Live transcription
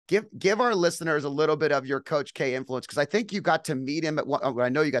Give our listeners a little bit of your Coach K influence, because I think you got to meet him at one. I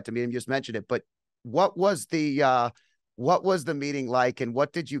know you got to meet him. You just mentioned it, but what was the meeting like, and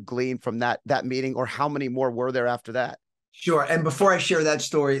what did you glean from that meeting, or how many more were there after that? Sure. And before I share that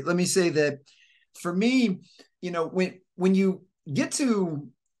story, let me say that for me, when you get to,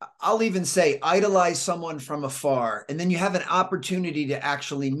 I'll even say, idolize someone from afar, and then you have an opportunity to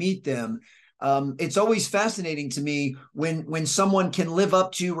actually meet them. It's always fascinating to me when someone can live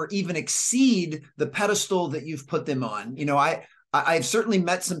up to or even exceed the pedestal that you've put them on. I've certainly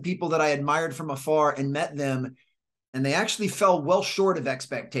met some people that I admired from afar and met them, and they actually fell well short of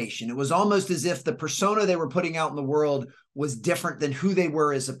expectation. It was almost as if the persona they were putting out in the world was different than who they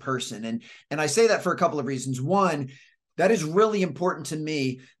were as a person. And I say that for a couple of reasons. One, that is really important to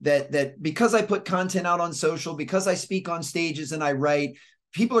me, that because I put content out on social, because I speak on stages and I write,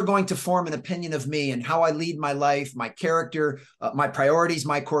 people are going to form an opinion of me and how I lead my life, my character, my priorities,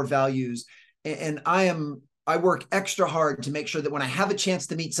 my core values. And I work extra hard to make sure that when I have a chance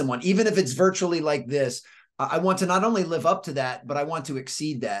to meet someone, even if it's virtually like this, I want to not only live up to that, but I want to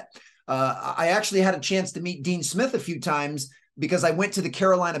exceed that. I actually had a chance to meet Dean Smith a few times because I went to the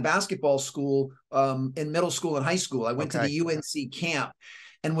Carolina basketball school in middle school and high school. I went to the UNC camp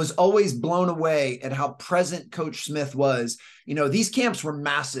and was always blown away at how present Coach Smith was. These camps were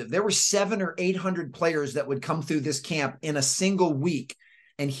massive. There were 700 or 800 players that would come through this camp in a single week.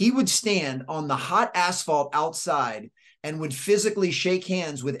 And he would stand on the hot asphalt outside and would physically shake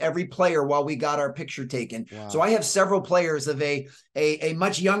hands with every player while we got our picture taken. Wow. So I have several players of a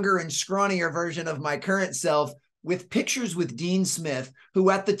much younger and scrawnier version of my current self with pictures with Dean Smith, who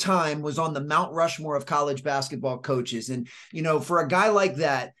at the time was on the Mount Rushmore of college basketball coaches. And, for a guy like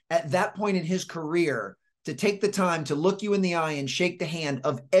that, at that point in his career, to take the time to look you in the eye and shake the hand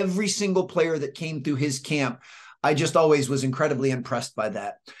of every single player that came through his camp, I just always was incredibly impressed by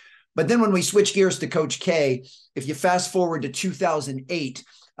that. But then when we switch gears to Coach K, if you fast forward to 2008,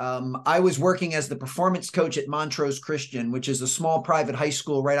 I was working as the performance coach at Montrose Christian, which is a small private high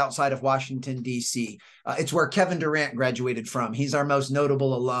school right outside of Washington, D.C. It's where Kevin Durant graduated from. He's our most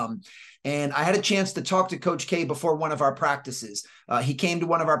notable alum. And I had a chance to talk to Coach K before one of our practices. He came to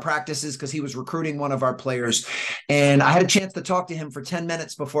one of our practices because he was recruiting one of our players. And I had a chance to talk to him for 10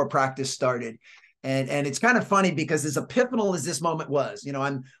 minutes before practice started. And it's kind of funny because as epiphanal as this moment was,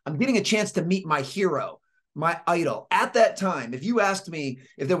 I'm getting a chance to meet my hero, my idol. At that time, if you asked me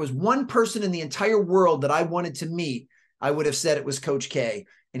if there was one person in the entire world that I wanted to meet, I would have said it was Coach K.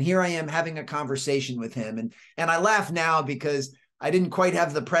 And here I am having a conversation with him. And I laugh now because I didn't quite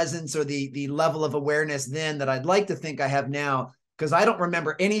have the presence or the level of awareness then that I'd like to think I have now, because I don't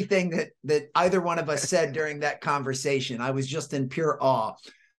remember anything that either one of us said during that conversation. I was just in pure awe.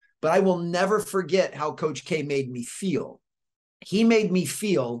 But I will never forget how Coach K made me feel. He made me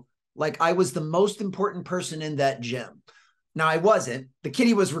feel like I was the most important person in that gym. Now, I wasn't. The kid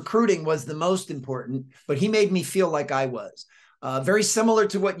he was recruiting was the most important, but he made me feel like I was. Very similar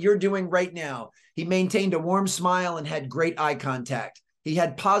to what you're doing right now. He maintained a warm smile and had great eye contact. He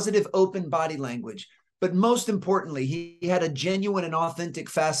had positive, open body language. But most importantly, he had a genuine and authentic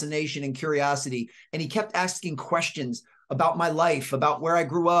fascination and curiosity, and he kept asking questions about my life, about where I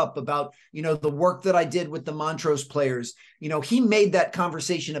grew up, about, the work that I did with the Montrose players. He made that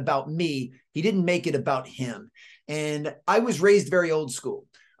conversation about me. He didn't make it about him. And I was raised very old school.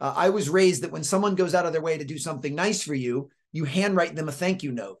 I was raised that when someone goes out of their way to do something nice for you, you handwrite them a thank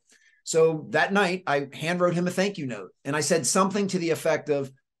you note. So that night I handwrote him a thank you note. And I said something to the effect of,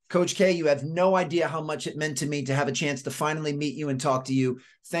 Coach K, you have no idea how much it meant to me to have a chance to finally meet you and talk to you.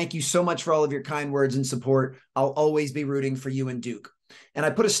 Thank you so much for all of your kind words and support. I'll always be rooting for you and Duke. And I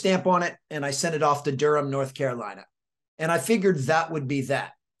put a stamp on it and I sent it off to Durham, North Carolina. And I figured that would be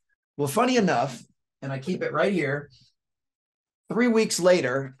that. Well, funny enough, and I keep it right here, 3 weeks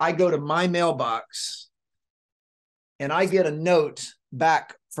later, I go to my mailbox and I get a note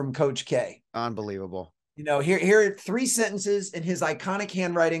back from Coach K. Unbelievable. Here are 3 sentences in his iconic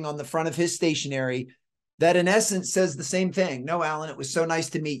handwriting on the front of his stationery that in essence says the same thing. No, Alan, it was so nice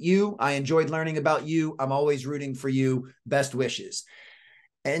to meet you. I enjoyed learning about you. I'm always rooting for you. Best wishes.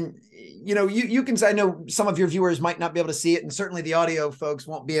 And, you can say, I know some of your viewers might not be able to see it, and certainly the audio folks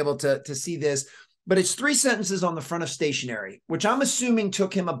won't be able to see this, but it's 3 sentences on the front of stationery, which I'm assuming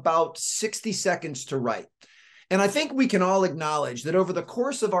took him about 60 seconds to write. And I think we can all acknowledge that over the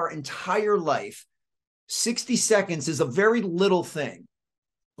course of our entire life, 60 seconds is a very little thing.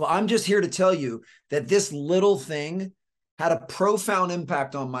 Well, I'm just here to tell you that this little thing had a profound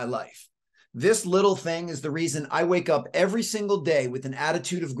impact on my life. This little thing is the reason I wake up every single day with an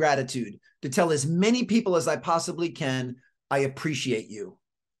attitude of gratitude to tell as many people as I possibly can, I appreciate you.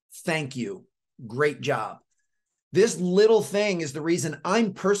 Thank you. Great job. This little thing is the reason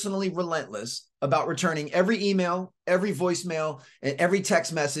I'm personally relentless about returning every email, every voicemail, and every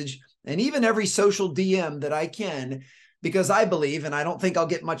text message, and even every social DM that I can, because I believe, and I don't think I'll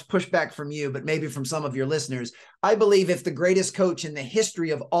get much pushback from you, but maybe from some of your listeners, I believe if the greatest coach in the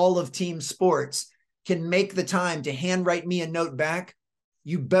history of all of team sports can make the time to handwrite me a note back,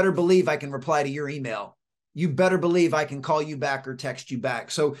 you better believe I can reply to your email. You better believe I can call you back or text you back.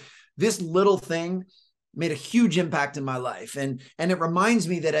 So this little thing made a huge impact in my life. And it reminds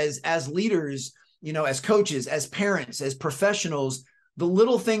me that as leaders, as coaches, as parents, as professionals, the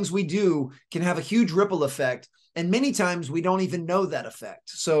little things we do can have a huge ripple effect. And many times we don't even know that effect.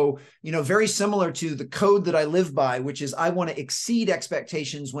 So, very similar to the code that I live by, which is I want to exceed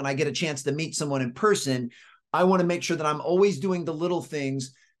expectations when I get a chance to meet someone in person. I want to make sure that I'm always doing the little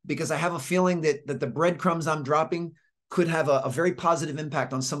things, because I have a feeling that the breadcrumbs I'm dropping could have a very positive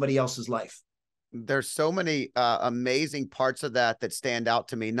impact on somebody else's life. There's so many amazing parts of that stand out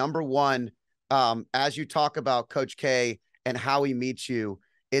to me. Number one, as you talk about Coach K and how he meets you,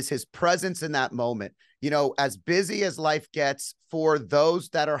 is his presence in that moment. As busy as life gets, for those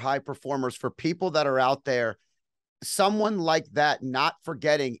that are high performers, for people that are out there, someone like that, not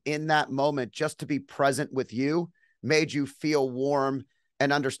forgetting in that moment just to be present with you, made you feel warm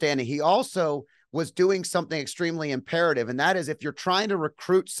and understanding. He also was doing something extremely imperative. And that is, if you're trying to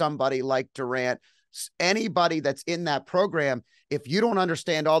recruit somebody like Durant, anybody that's in that program, if you don't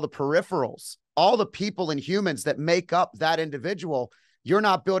understand all the peripherals, all the people and humans that make up that individual, you're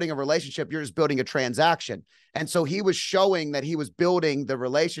not building a relationship. You're just building a transaction. And so he was showing that he was building the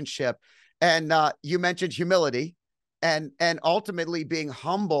relationship. And you mentioned humility and ultimately being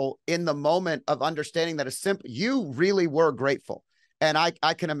humble in the moment of understanding that you really were grateful. And I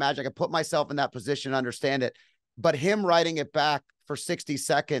can imagine, I can put myself in that position and understand it. But him writing it back for 60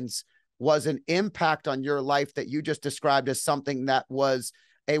 seconds was an impact on your life that you just described as something that was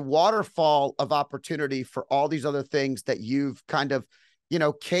a waterfall of opportunity for all these other things that you've kind of,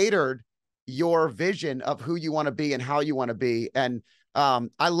 catered your vision of who you want to be and how you want to be. And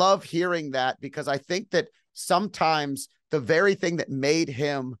I love hearing that, because I think that sometimes the very thing that made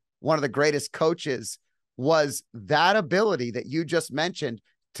him one of the greatest coaches was that ability that you just mentioned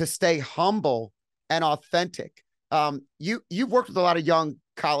to stay humble and authentic. You've worked with a lot of young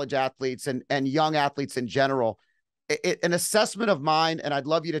college athletes and young athletes in general. An assessment of mine, and I'd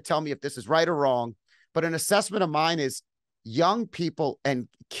love you to tell me if this is right or wrong, but an assessment of mine is young people and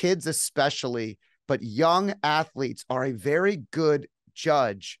kids especially, but young athletes are a very good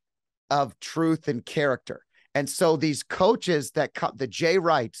judge of truth and character. And so these coaches that the Jay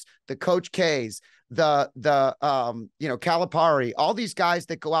Wrights, the Coach K's, the Calipari, all these guys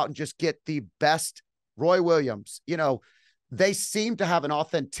that go out and just get the best, Roy Williams, they seem to have an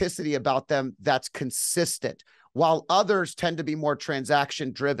authenticity about them that's consistent, while others tend to be more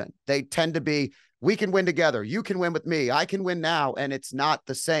transaction driven. They tend to be, we can win together. You can win with me. I can win now. And it's not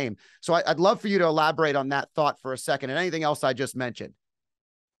the same. So I'd love for you to elaborate on that thought for a second and anything else I just mentioned.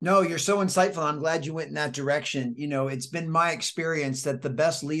 No, you're so insightful. I'm glad you went in that direction. It's been my experience that the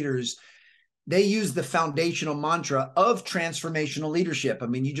best leaders, they use the foundational mantra of transformational leadership. I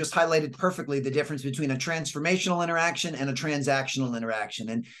mean, you just highlighted perfectly the difference between a transformational interaction and a transactional interaction.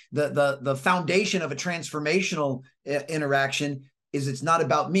 And the foundation of a transformational interaction is it's not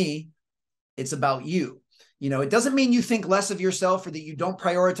about me, it's about you. It doesn't mean you think less of yourself or that you don't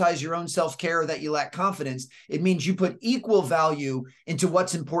prioritize your own self-care or that you lack confidence. It means you put equal value into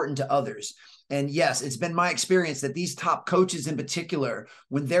what's important to others. And yes, it's been my experience that these top coaches in particular,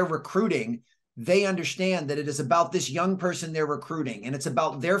 when they're recruiting, they understand that it is about this young person they're recruiting, and it's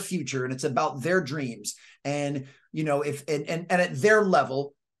about their future, and it's about their dreams. And, and at their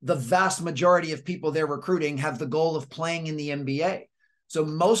level, the vast majority of people they're recruiting have the goal of playing in the NBA. So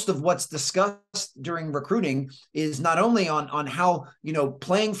most of what's discussed during recruiting is not only on how,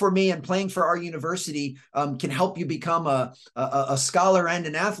 playing for me and playing for our university can help you become a scholar and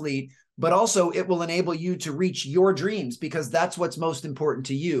an athlete, but also it will enable you to reach your dreams, because that's what's most important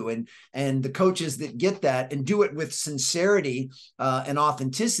to you. And the coaches that get that and do it with sincerity and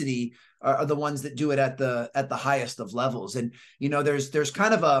authenticity are the ones that do it at the highest of levels. And, there's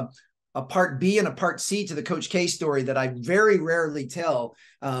kind of a part B and a part C to the Coach K story that I very rarely tell.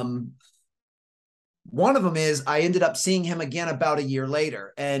 One of them is I ended up seeing him again about a year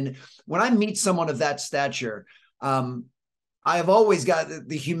later. And when I meet someone of that stature, I have always got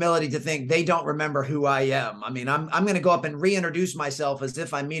the humility to think they don't remember who I am. I mean, I'm going to go up and reintroduce myself as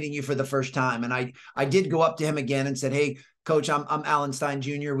if I'm meeting you for the first time. And I did go up to him again and said, "Hey, Coach, I'm Alan Stein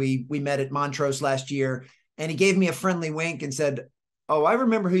Jr. We met at Montrose last year." And he gave me a friendly wink and said, Oh, I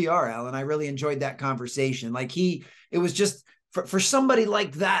remember who you are, Alan. I really enjoyed that conversation. Like it was just for somebody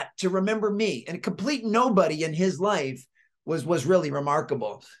like that to remember me, and a complete nobody in his life, was really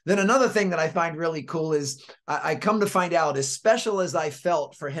remarkable. Then another thing that I find really cool is I come to find out, as special as I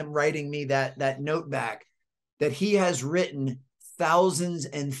felt for him writing me that note back, that he has written thousands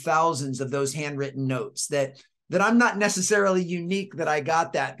and thousands of those handwritten notes, that I'm not necessarily unique, that I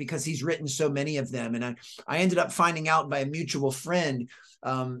got that because he's written so many of them. And I ended up finding out by a mutual friend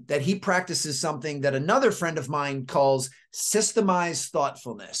that he practices something that another friend of mine calls systemized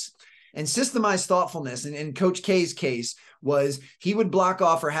thoughtfulness. And systemized thoughtfulness, in Coach K's case, was he would block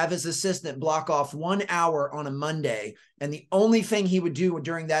off, or have his assistant block off 1 hour on a Monday. And the only thing he would do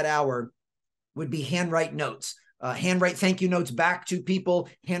during that hour would be handwrite notes. Handwrite thank you notes back to people,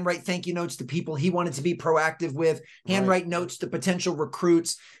 handwrite thank you notes to people he wanted to be proactive with, handwrite notes to potential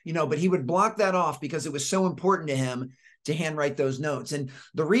recruits, but he would block that off because it was so important to him to handwrite those notes. And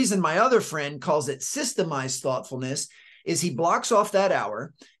the reason my other friend calls it systemized thoughtfulness is he blocks off that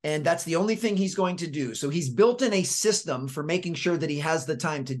hour, and that's the only thing he's going to do. So he's built in a system for making sure that he has the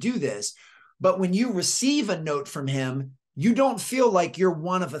time to do this. But when you receive a note from him, you don't feel like you're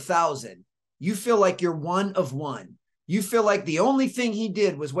one of 1,000. You feel like you're one of one. You feel like the only thing he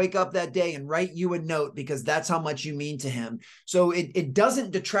did was wake up that day and write you a note, because that's how much you mean to him. So it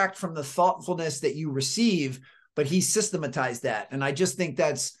doesn't detract from the thoughtfulness that you receive, but he systematized that. And I just think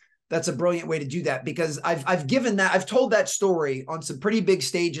that's a brilliant way to do that, because I've told that story on some pretty big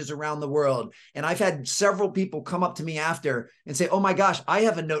stages around the world. And I've had several people come up to me after and say, oh my gosh, I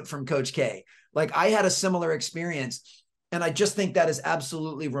have a note from Coach K. Like, I had a similar experience. And I just think that is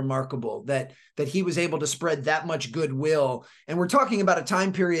absolutely remarkable that he was able to spread that much goodwill. And we're talking about a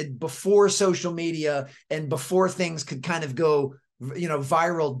time period before social media and before things could kind of go,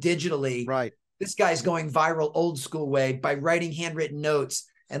 viral digitally. Right. This guy's going viral old school way by writing handwritten notes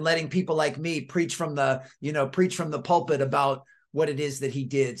and letting people like me preach from the pulpit about what it is that he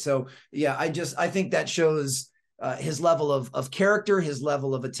did. So yeah, I think that shows his level of character, his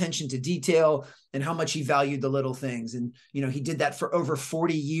level of attention to detail, and how much he valued the little things. And, he did that for over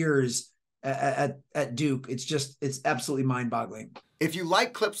 40 years at Duke. It's absolutely mind boggling. If you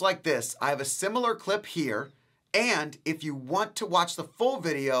like clips like this, I have a similar clip here. And if you want to watch the full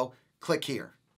video, click here.